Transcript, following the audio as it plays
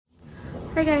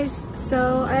Hi guys,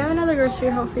 so I have another grocery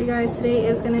haul for you guys. Today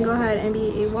is gonna go ahead and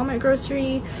be a Walmart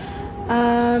grocery.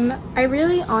 I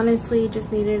really honestly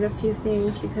just needed a few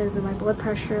things because of my blood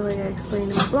pressure, like I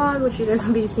explained in my blog, which you guys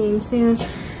will be seeing soon.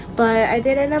 But I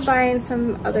did end up buying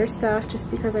some other stuff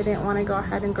just because I didn't want to go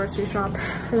ahead and grocery shop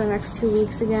for the next 2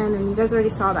 weeks again. And you guys already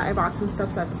saw that I bought some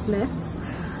stuff at Smith's.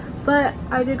 But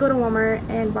I did go to Walmart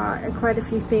and bought quite a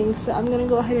few things, so I'm gonna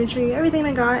go ahead and show you everything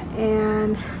I got.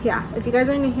 And yeah, if you guys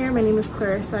are new here, my name is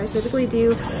Clarissa. I typically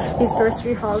do these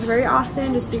grocery hauls very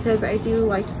often just because I do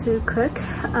like to cook.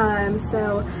 And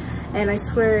I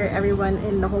swear everyone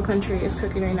in the whole country is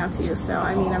cooking right now too, so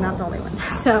I mean, I'm not the only one.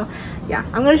 So yeah,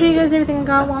 I'm gonna show you guys everything I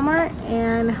got at Walmart,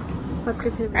 and let's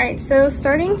get to it. All right, so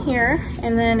starting here,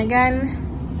 and then again,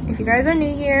 if you guys are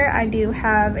new here, I do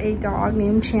have a dog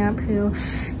named Champ who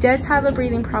does have a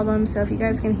breathing problem, so if you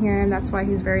guys can hear him, that's why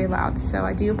he's very loud. So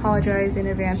I do apologize in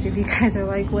advance if you guys are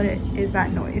like, what is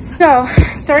that noise? So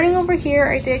starting over here,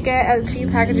 I did get a few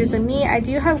packages of meat. I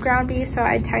do have ground beef, so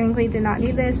I technically did not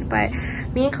need this, but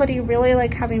me and Cody really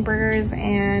like having burgers,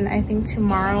 and I think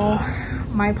tomorrow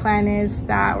my plan is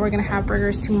that we're gonna have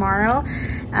burgers tomorrow,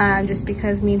 just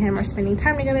because me and him are spending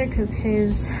time together, because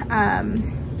his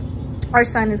our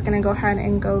son is gonna go ahead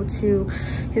and go to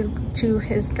his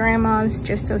grandma's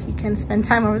just so he can spend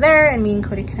time over there, and me and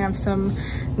Cody can have some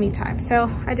me time. So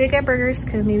I did get burgers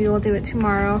because maybe we'll do it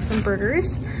tomorrow, some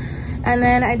burgers. And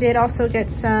then I did also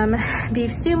get some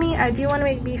beef stew meat. I do want to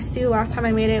make beef stew. Last time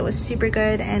I made it was super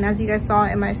good, and as you guys saw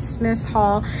in my Smith's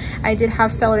haul, I did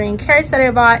have celery and carrots that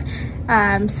I bought.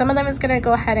 Some of them is gonna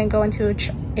go ahead and go into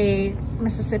a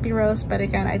Mississippi roast, but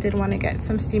again, I did want to get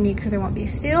some stew meat because I want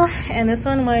beef stew. And this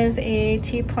one was a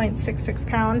 2.66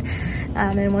 pound,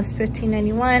 and it was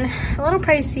 $15.91. A little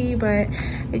pricey, but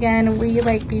again, we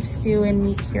like beef stew and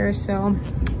meat here, so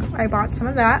I bought some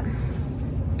of that.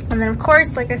 And then of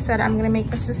course, like I said, I'm gonna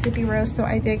make Mississippi roast, so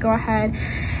I did go ahead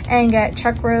and get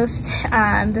chuck roast.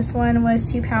 This one was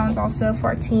 2 pounds, also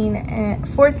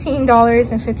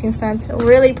 $14.15.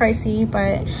 Really pricey,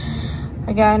 but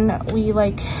again, we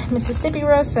like Mississippi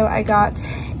roast, so I got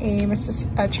a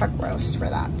chuck roast for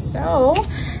that. So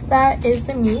that is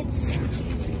the meats.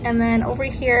 And then over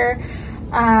here,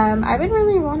 I've been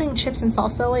really wanting chips and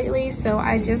salsa lately, so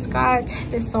I just got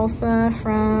this salsa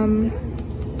from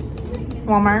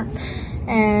Walmart,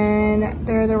 and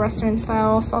they're the restaurant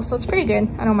style salsa. It's pretty good,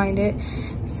 I don't mind it,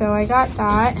 so I got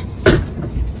that.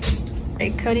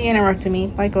 Cody interrupted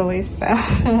me like always, so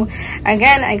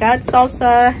again, I got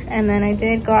salsa, and then I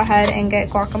did go ahead and get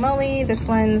guacamole. This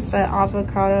one's the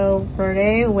avocado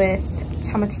verde with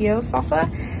tomatillo salsa,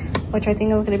 which I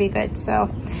think is going to be good, so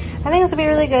I think it's gonna be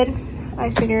really good.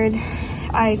 I figured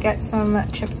I get some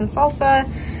chips and salsa.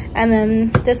 And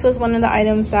then this was one of the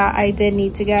items that I did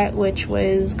need to get, which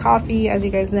was coffee. As you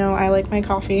guys know, I like my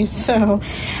coffee, so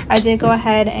I did go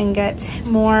ahead and get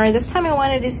more. This time I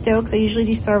wanted to do Stokes. I usually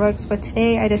do Starbucks, but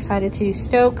today I decided to do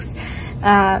Stokes,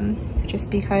 just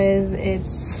because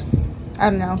it's,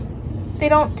 I don't know, they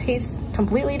don't taste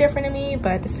completely different to me,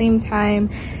 but at the same time,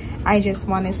 I just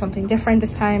wanted something different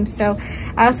this time. So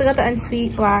I also got the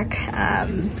unsweet black.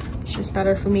 It's just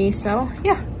better for me, so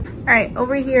yeah. All right,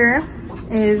 over here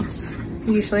is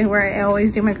usually where I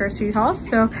always do my grocery hauls.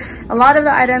 So a lot of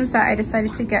the items that I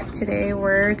decided to get today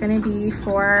were gonna be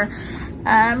for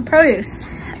produce.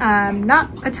 Not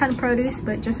a ton of produce,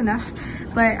 but just enough.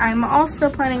 But I'm also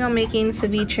planning on making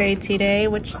ceviche today,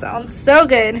 which sounds so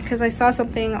good because I saw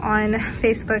something on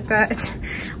Facebook that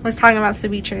was talking about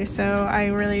ceviche, so I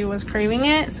really was craving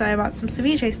it, so I bought some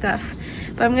ceviche stuff.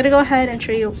 But I'm gonna go ahead and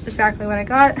show you exactly what I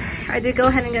got. I did go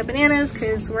ahead and get bananas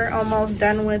because we're almost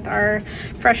done with our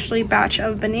freshly batch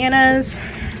of bananas.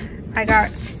 I got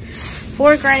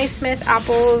 4 Granny Smith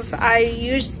apples. I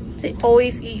used to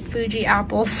always eat Fuji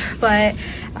apples, but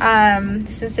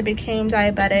since it became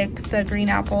diabetic, the green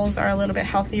apples are a little bit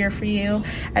healthier for you.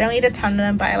 I don't eat a ton of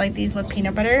them, but I like these with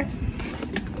peanut butter.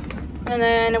 And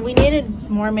then we needed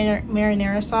more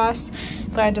marinara sauce,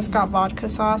 but I just got vodka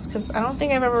sauce because I don't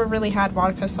think I've ever really had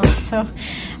vodka sauce. So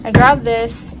I grabbed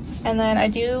this, and then I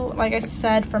do, like I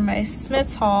said, for my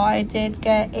Smith's haul, I did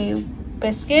get a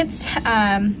biscuits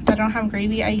that don't have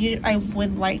gravy. I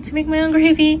would like to make my own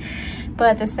gravy,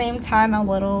 but at the same time, I'm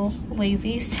a little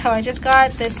lazy. So I just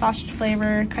got this sausage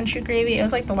flavor country gravy. It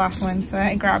was like the last one, so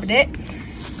I grabbed it.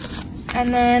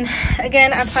 And then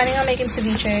again, I'm planning on making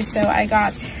ceviche, so I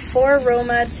got 4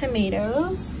 Roma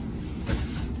tomatoes.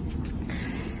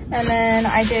 And then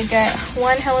I did get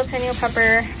 1 jalapeno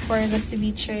pepper for the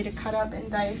ceviche to cut up and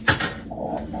dice.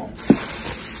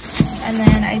 And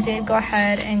then I did go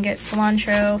ahead and get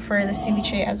cilantro for the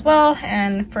ceviche as well,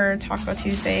 and for Taco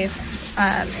Tuesday,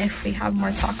 if we have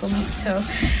more taco meat. So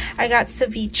I got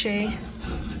ceviche.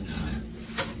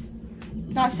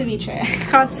 Not ceviche,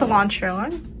 I got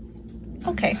cilantro.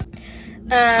 Okay.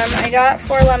 I got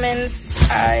 4 lemons.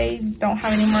 I don't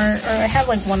have any more, or I have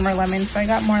like 1 more lemon, so I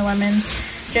got more lemons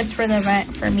just for the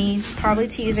event, for me probably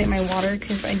to use it in my water,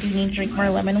 because I do need to drink more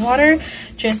lemon water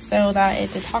just so that it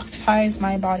detoxifies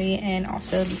my body, and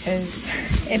also because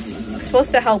it's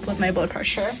supposed to help with my blood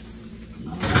pressure.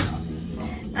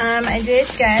 I did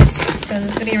get, so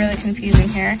this is gonna be really confusing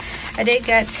here, I did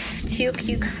get 2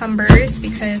 cucumbers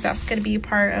because that's gonna be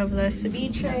part of the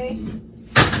ceviche.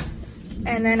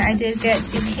 And then I did get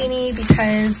zucchini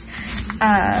because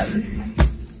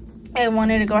I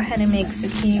wanted to go ahead and make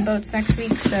zucchini boats next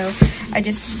week, so I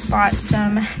just bought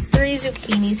some 3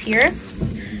 zucchinis here.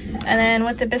 And then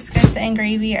with the biscuits and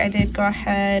gravy, I did go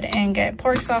ahead and get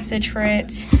pork sausage for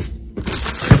it.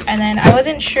 And then I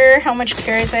wasn't sure how much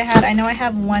carrots I had. I know I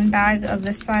have 1 bag of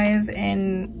this size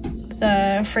in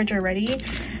the fridge already,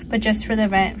 but just for the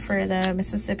event for the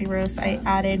Mississippi roast, I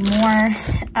added more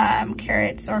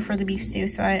carrots, or for the beef stew,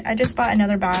 so I just bought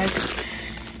another bag.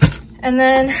 And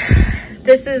then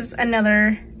this is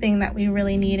another thing that we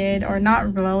really needed, or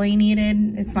not really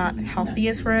needed, it's not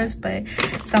healthiest for us, but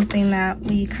something that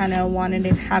we kind of wanted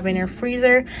to have in our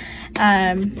freezer.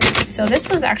 So this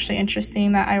was actually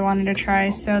interesting that I wanted to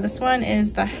try. So this one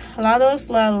is the Helados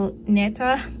La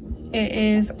Neta. It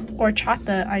is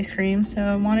horchata ice cream, so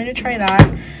I wanted to try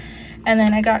that. And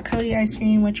then I got Cody ice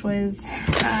cream, which was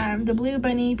the Blue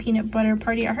Bunny Peanut Butter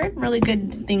Party. I heard really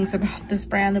good things about this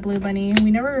brand, the Blue Bunny. We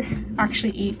never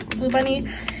actually eat Blue Bunny.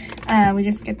 We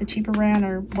just get the cheaper brand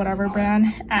or whatever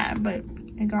brand. But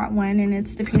I got one, and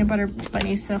it's the Peanut Butter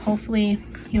Bunny, so hopefully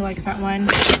you like that one.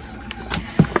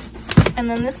 And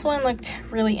then this one looked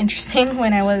really interesting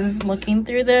when I was looking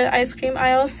through the ice cream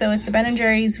aisle. So it's the Ben &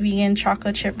 Jerry's vegan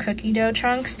chocolate chip cookie dough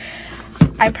chunks.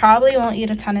 I probably won't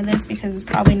eat a ton of this because it's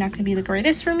probably not going to be the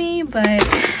greatest for me, but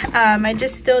I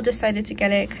just still decided to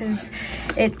get it because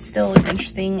it still looks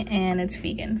interesting and it's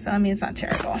vegan, so I mean it's not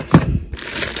terrible.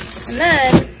 And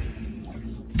then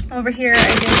over here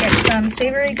I did get some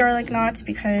savory garlic knots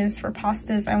because for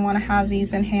pastas I want to have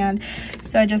these in hand,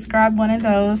 so I just grabbed one of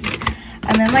those.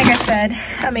 And then, like I said,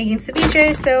 I'm making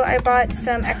ceviche, so I bought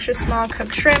some extra small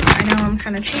cooked shrimp. I know I'm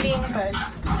kind of cheating, but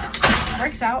it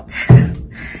works out.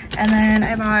 And then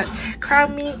I bought crab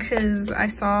meat because I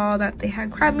saw that they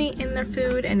had crab meat in their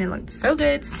food and it looked so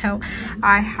good. So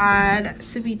I had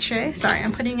ceviche. Sorry,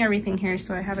 I'm putting everything here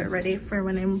so I have it ready for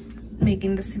when I'm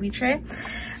making the ceviche.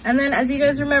 And then, as you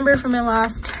guys remember from my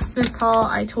last Smith's haul,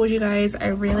 I told you guys I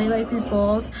really like these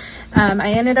bowls.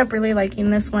 I ended up really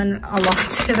liking this one a lot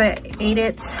because I ate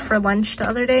it for lunch the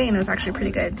other day and it was actually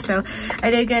pretty good. So I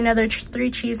did get another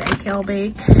 3 cheese and kale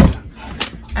bake.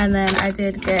 And then I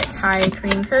did get Thai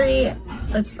Korean curry.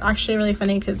 It's actually really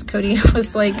funny because Cody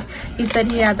was like, he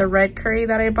said he had the red curry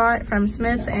that I bought from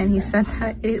Smith's and he said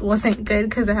that it wasn't good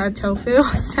because it had tofu.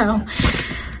 So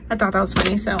I thought that was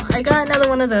funny. So I got another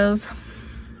one of those.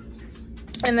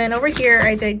 And then over here,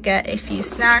 I did get a few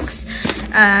snacks.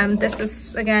 This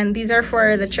is, again, these are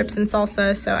for the chips and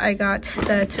salsa. So I got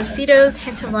the Tostitos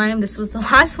Hint of Lime. This was the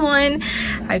last one.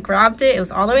 I grabbed it. It was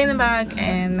all the way in the back.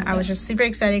 And I was just super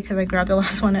excited because I grabbed the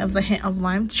last one of the Hint of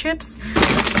Lime chips.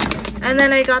 And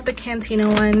then I got the Cantina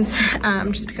ones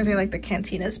just because I like the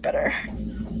Cantinas better.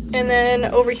 And then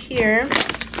over here,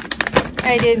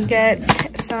 I did get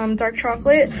some dark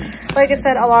chocolate. Like I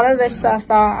said, a lot of this stuff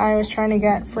that I was trying to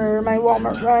get for my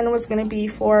Walmart run was going to be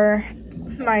for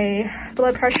my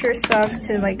blood pressure stuff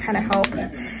to like kind of help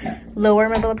lower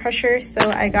my blood pressure.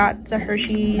 So I got the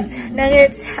Hershey's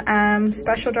Nuggets,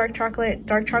 special dark chocolate.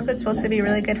 Dark chocolate's supposed to be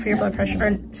really good for your blood pressure,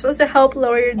 or supposed to help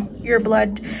lower your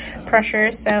blood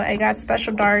pressure. So I got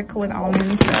special dark with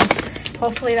almonds. So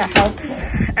hopefully that helps.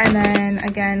 And then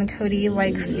again, Cody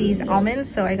likes these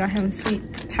almonds, so I got him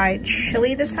sweet Thai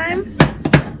chili this time.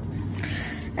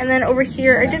 And then over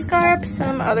here, I just got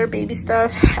some other baby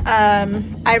stuff.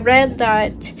 I read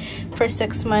that for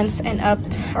 6 months and up,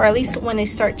 or at least when they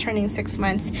start turning 6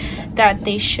 months, that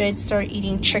they should start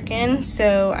eating chicken.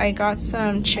 So I got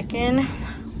some chicken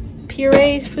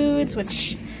puree foods,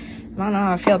 which I don't know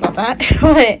how I feel about that,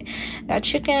 but I got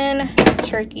chicken,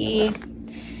 turkey,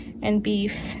 and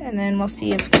beef, and then we'll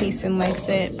see if Jason likes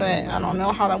it, but I don't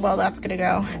know how well that's gonna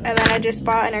go. And then I just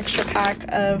bought an extra pack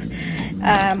of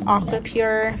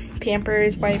Aquapure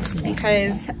Pampers wipes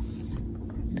because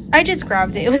I just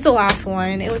grabbed it. It was the last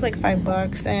one. It was like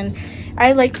 $5, and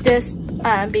I like this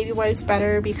baby wipes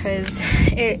better because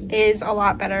it is a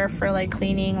lot better for like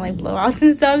cleaning like blowouts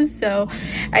and stuff. So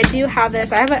I do have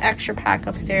this. I have an extra pack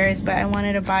upstairs, but I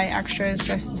wanted to buy extras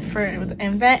just for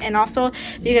Invent, and also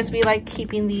because we like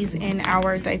keeping these in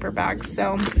our diaper bags,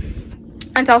 so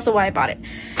that's also why I bought it.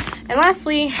 And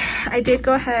lastly, I did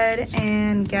go ahead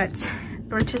and get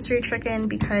rotisserie chicken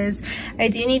because I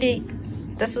do need to.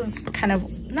 This is kind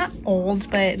of not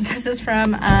old, but this is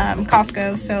from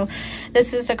Costco. So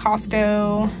this is the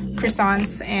Costco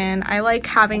croissants, and I like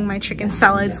having my chicken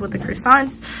salads with the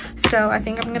croissants. So I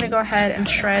think I'm gonna go ahead and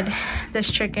shred this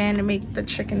chicken and make the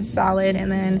chicken salad,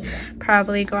 and then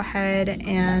probably go ahead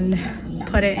and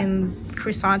put it in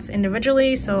croissants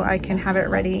individually so I can have it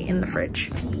ready in the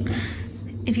fridge.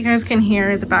 If you guys can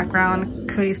hear the background,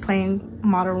 Cody's playing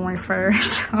Modern Warfare,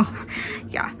 so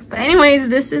yeah. But anyways,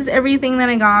 this is everything that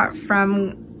I got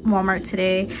from Walmart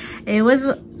today. It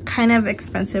was kind of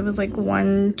expensive. It was like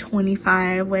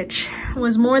 $125, which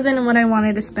was more than what I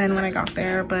wanted to spend when I got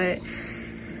there, but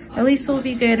at least it'll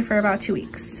be good for about 2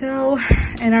 weeks. So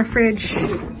in our fridge,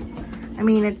 I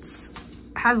mean, it's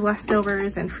has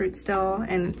leftovers and fruit still,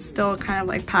 and it's still kind of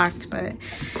like packed, but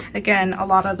again, a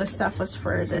lot of the stuff was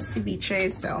for the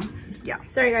ceviche, so yeah.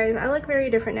 Sorry guys, I look very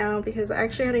different now because I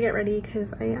actually had to get ready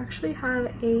because I actually have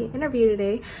a interview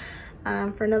today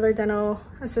for another dental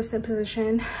assistant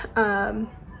position. I'll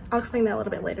explain that a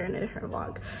little bit later in a different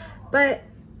vlog, but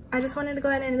I just wanted to go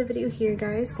ahead and end the video here,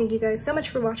 guys. Thank you guys so much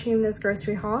for watching this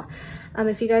grocery haul.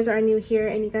 If you guys are new here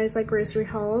and you guys like grocery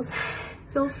hauls,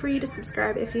 feel free to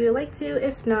subscribe if you would like to.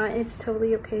 If not, it's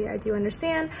totally okay. I do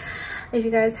understand. If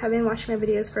you guys have been watching my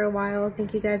videos for a while,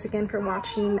 thank you guys again for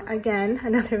watching again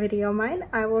another video of mine.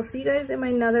 I will see you guys in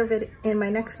my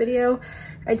next video.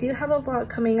 I do have a vlog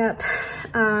coming up,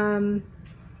 and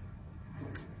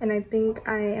I think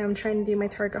I am trying to do my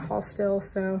Target haul still,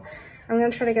 so I'm gonna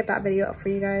try to get that video up for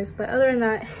you guys. But other than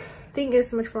that, thank you guys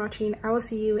so much for watching. I will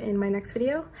see you in my next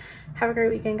video. Have a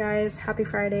great weekend, guys. Happy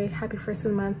Friday. Happy first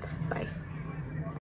of the month. Bye.